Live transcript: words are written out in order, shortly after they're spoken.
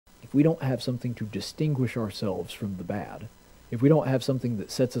if we don't have something to distinguish ourselves from the bad, if we don't have something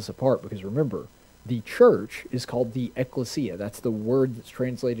that sets us apart, because remember, the church is called the ecclesia. That's the word that's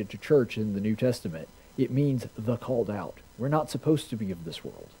translated to church in the New Testament. It means the called out. We're not supposed to be of this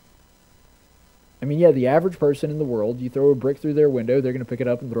world. I mean, yeah, the average person in the world, you throw a brick through their window, they're going to pick it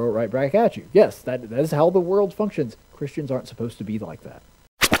up and throw it right back at you. Yes, that is how the world functions. Christians aren't supposed to be like that.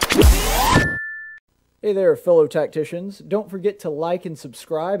 Hey there, fellow tacticians. Don't forget to like and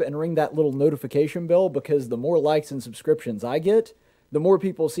subscribe and ring that little notification bell, because the more likes and subscriptions I get, the more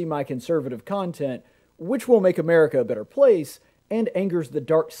people see my conservative content, which will make America a better place and angers the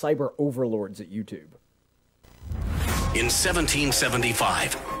dark cyber overlords at YouTube. In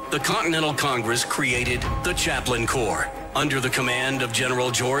 1775, the Continental Congress created the Chaplain Corps. Under the command of General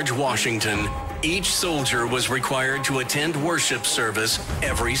George Washington, each soldier was required to attend worship service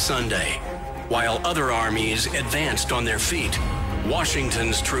every Sunday. While other armies advanced on their feet,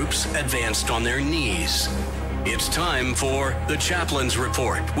 Washington's troops advanced on their knees. It's time for the Chaplain's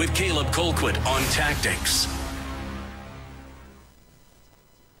Report with Caleb Colquitt on tactics.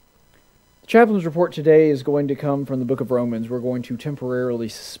 The Chaplain's Report today is going to come from the book of Romans. We're going to temporarily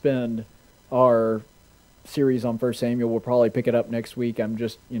suspend our series on 1 Samuel. We'll probably pick it up next week. I'm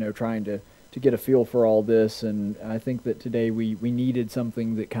just, trying to get a feel for all this, and I think that today we needed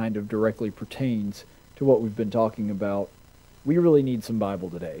something that kind of directly pertains to what we've been talking about. We really need some Bible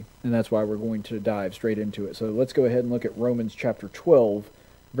today, and that's why we're going to dive straight into it. So let's go ahead and look at Romans chapter 12,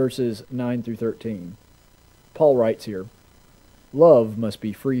 verses 9 through 13. Paul writes here, "Love must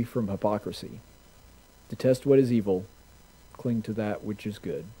be free from hypocrisy. Detest what is evil, cling to that which is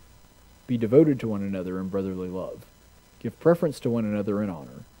good. Be devoted to one another in brotherly love. Give preference to one another in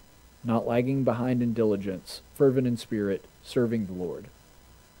honor, not lagging behind in diligence, fervent in spirit, serving the Lord.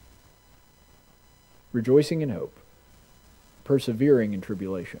 Rejoicing in hope, persevering in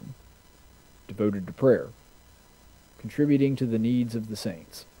tribulation, devoted to prayer, contributing to the needs of the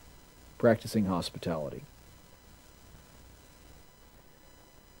saints, practicing hospitality."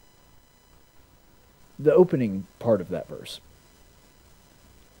 The opening part of that verse,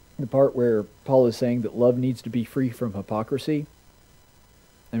 the part where Paul is saying that love needs to be free from hypocrisy,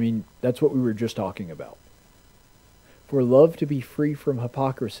 I mean, that's what we were just talking about. For love to be free from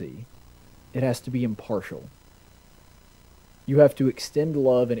hypocrisy, it has to be impartial. You have to extend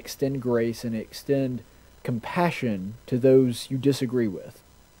love and extend grace and extend compassion to those you disagree with.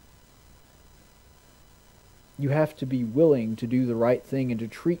 You have to be willing to do the right thing and to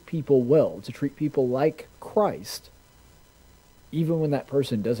treat people well, to treat people like Christ, even when that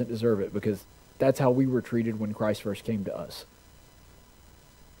person doesn't deserve it, because that's how we were treated when Christ first came to us.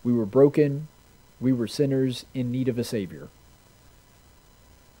 We were broken, we were sinners in need of a Savior.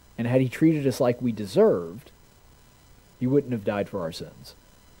 And had he treated us like we deserved, he wouldn't have died for our sins.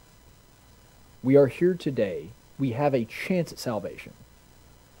 We are here today. We have a chance at salvation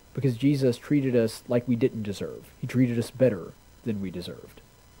because Jesus treated us like we didn't deserve. He treated us better than we deserved.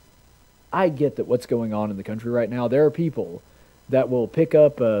 I get that what's going on in the country right now, there are people that will pick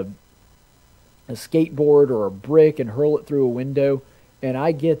up a skateboard or a brick and hurl it through a window, and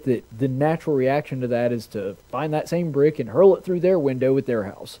I get that the natural reaction to that is to find that same brick and hurl it through their window at their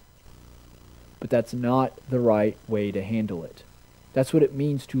house. But that's not the right way to handle it. That's what it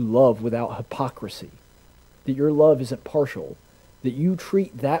means to love without hypocrisy. That your love isn't partial. That you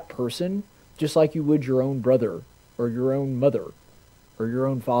treat that person just like you would your own brother or your own mother or your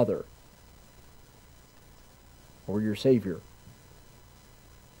own father or your Savior.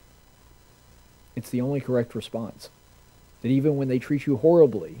 It's the only correct response. That even when they treat you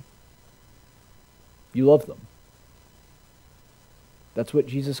horribly, you love them. That's what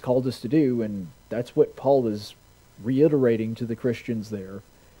Jesus called us to do, and that's what Paul is reiterating to the Christians there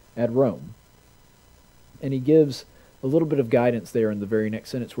at Rome. And he gives a little bit of guidance there in the very next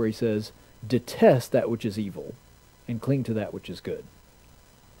sentence where he says, detest that which is evil and cling to that which is good.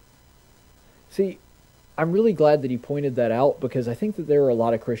 See, I'm really glad that he pointed that out, because I think that there are a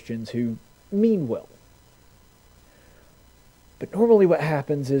lot of Christians who mean well. But normally what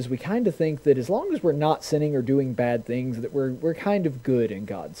happens is we kind of think that as long as we're not sinning or doing bad things, that we're kind of good in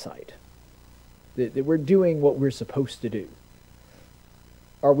God's sight. That we're doing what we're supposed to do.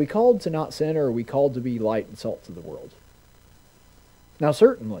 Are we called to not sin, or are we called to be light and salt to the world? Now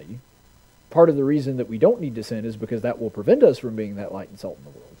certainly, part of the reason that we don't need to sin is because that will prevent us from being that light and salt in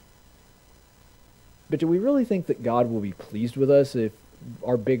the world. But do we really think that God will be pleased with us if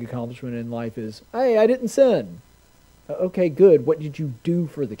our big accomplishment in life is, hey, I didn't sin? Okay, good. What did you do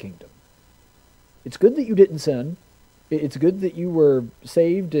for the kingdom? It's good that you didn't sin. It's good that you were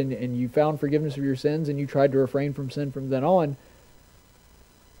saved and you found forgiveness of your sins and you tried to refrain from sin from then on.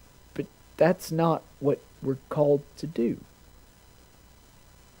 that's not what we're called to do.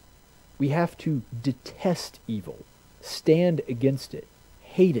 We have to detest evil, stand against it,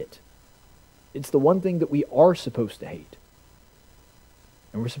 hate it. It's the one thing that we are supposed to hate.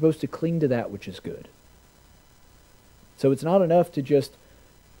 And we're supposed to cling to that which is good. So it's not enough to just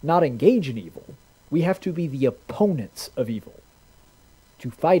not engage in evil. We have to be the opponents of evil,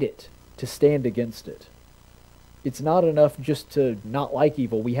 to fight it, to stand against it. It's not enough just to not like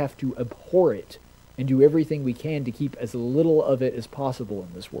evil. We have to abhor it and do everything we can to keep as little of it as possible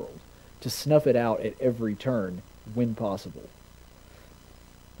in this world, to snuff it out at every turn when possible.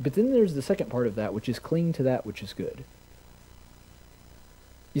 But then there's the second part of that, which is cling to that which is good.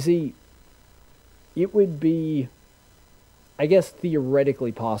 You see, it would be, I guess,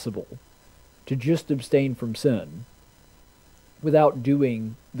 theoretically possible to just abstain from sin without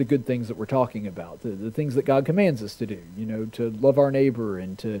doing the good things that we're talking about, the things that God commands us to do, to love our neighbor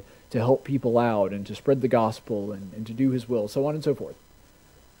and to help people out and to spread the gospel and to do his will, so on and so forth.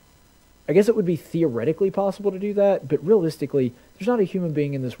 I guess it would be theoretically possible to do that, but realistically, there's not a human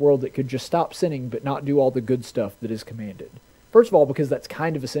being in this world that could just stop sinning but not do all the good stuff that is commanded. First of all, because that's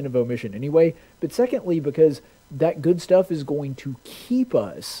kind of a sin of omission anyway, but secondly, because that good stuff is going to keep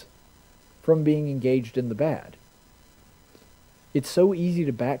us from being engaged in the bad. It's so easy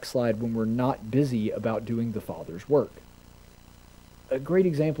to backslide when we're not busy about doing the Father's work. A great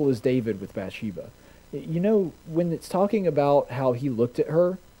example is David with Bathsheba. When it's talking about how he looked at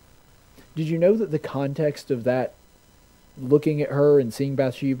her, did you know that the context of that looking at her and seeing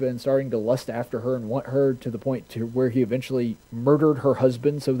Bathsheba and starting to lust after her and want her to the point to where he eventually murdered her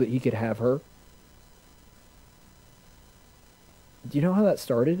husband so that he could have her? Do you know how that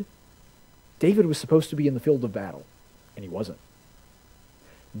started? David was supposed to be in the field of battle, and he wasn't.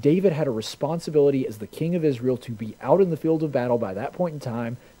 David had a responsibility as the king of Israel to be out in the field of battle by that point in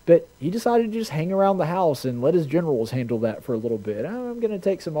time, but he decided to just hang around the house and let his generals handle that for a little bit. I'm going to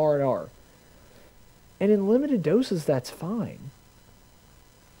take some R&R. And in limited doses, that's fine.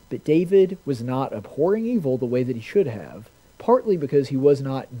 But David was not abhorring evil the way that he should have, partly because he was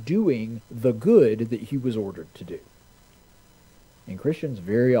not doing the good that he was ordered to do. And Christians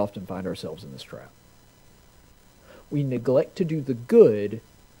very often find ourselves in this trap. We neglect to do the good,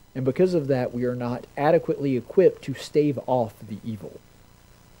 and because of that, we are not adequately equipped to stave off the evil.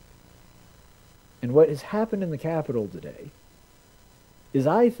 And what has happened in the Capitol today is,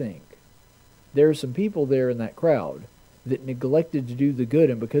 I think, there are some people there in that crowd that neglected to do the good,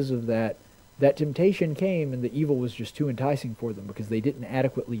 and because of that, that temptation came and the evil was just too enticing for them because they didn't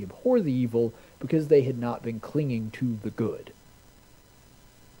adequately abhor the evil because they had not been clinging to the good.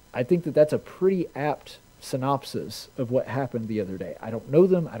 I think that that's a pretty apt synopsis of what happened the other day. I don't know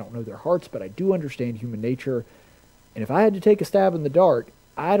them, I don't know their hearts, but I do understand human nature. And if I had to take a stab in the dark,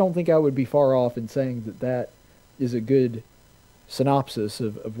 I don't think I would be far off in saying that that is a good synopsis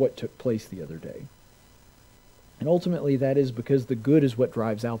of what took place the other day. And ultimately that is because the good is what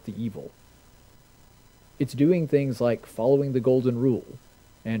drives out the evil. It's doing things like following the golden rule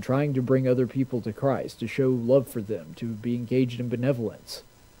and trying to bring other people to Christ, to show love for them, to be engaged in benevolence,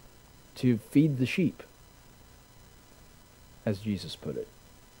 to feed the sheep, as Jesus put it.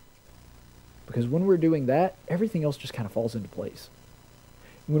 Because when we're doing that, everything else just kind of falls into place.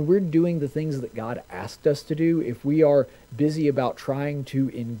 When we're doing the things that God asked us to do, if we are busy about trying to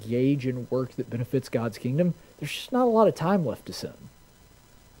engage in work that benefits God's kingdom, there's just not a lot of time left to sin.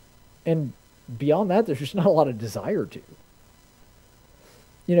 And beyond that, there's just not a lot of desire to.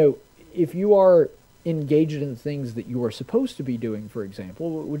 If you are engaged in the things that you are supposed to be doing, for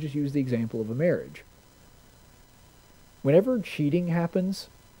example, we'll just use the example of a marriage. Whenever cheating happens,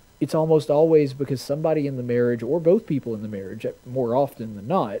 it's almost always because somebody in the marriage, or both people in the marriage, more often than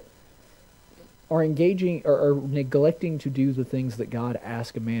not, are engaging or are neglecting to do the things that God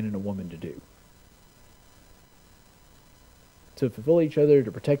asked a man and a woman to do. To fulfill each other,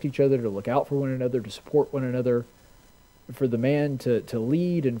 to protect each other, to look out for one another, to support one another, for the man to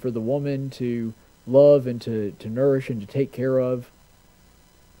lead and for the woman to love and to nourish and to take care of.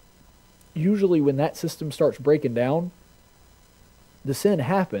 Usually when that system starts breaking down, the sin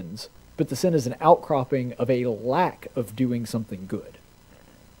happens, but the sin is an outcropping of a lack of doing something good.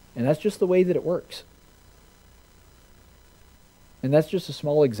 And that's just the way that it works. And that's just a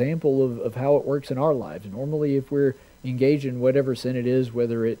small example of how it works in our lives. Normally, if we're engaged in whatever sin it is,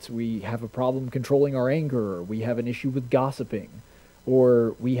 whether it's we have a problem controlling our anger, or we have an issue with gossiping,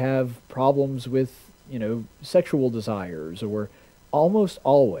 or we have problems with, sexual desires, or almost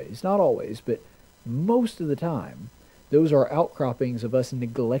always, not always, but most of the time, those are outcroppings of us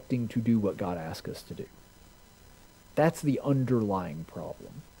neglecting to do what God asks us to do. That's the underlying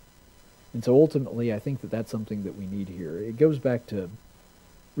problem. And so ultimately, I think that that's something that we need here. It goes back to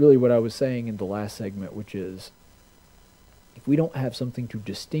really what I was saying in the last segment, which is if we don't have something to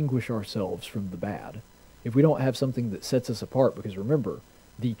distinguish ourselves from the bad, if we don't have something that sets us apart, because remember,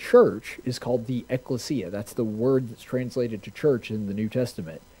 the church is called the ecclesia. That's the word that's translated to church in the New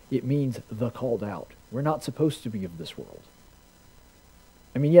Testament. It means the called out. We're not supposed to be of this world.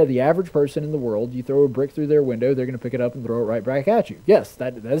 I mean, yeah, the average person in the world, you throw a brick through their window, they're going to pick it up and throw it right back at you. Yes,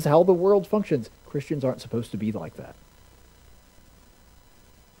 that is how the world functions. Christians aren't supposed to be like that.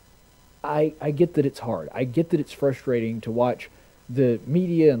 I get that it's hard. I get that it's frustrating to watch the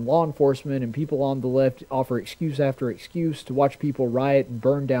media and law enforcement and people on the left offer excuse after excuse to watch people riot and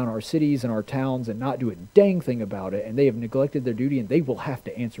burn down our cities and our towns and not do a dang thing about it, and they have neglected their duty, and they will have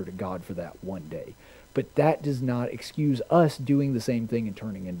to answer to God for that one day. But that does not excuse us doing the same thing and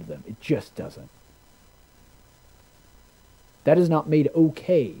turning into them. It just doesn't. That is not made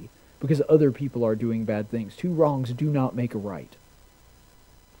okay because other people are doing bad things. Two wrongs do not make a right.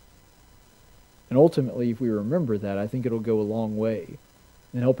 And ultimately, if we remember that, I think it'll go a long way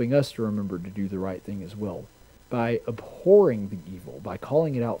in helping us to remember to do the right thing as well. By abhorring the evil, by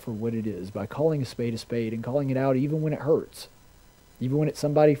calling it out for what it is, by calling a spade and calling it out even when it hurts, even when it's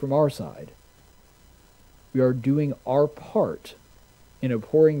somebody from our side. We are doing our part in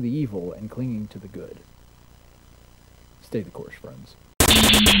abhorring the evil and clinging to the good. Stay the course, friends.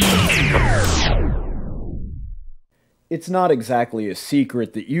 It's not exactly a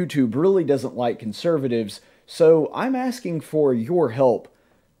secret that YouTube really doesn't like conservatives, so I'm asking for your help.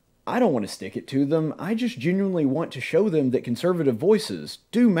 I don't want to stick it to them, I just genuinely want to show them that conservative voices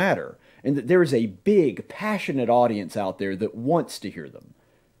do matter, and that there is a big, passionate audience out there that wants to hear them.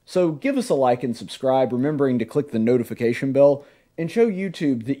 So give us a like and subscribe, remembering to click the notification bell, and show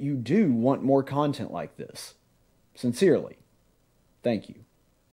YouTube that you do want more content like this. Sincerely, thank you.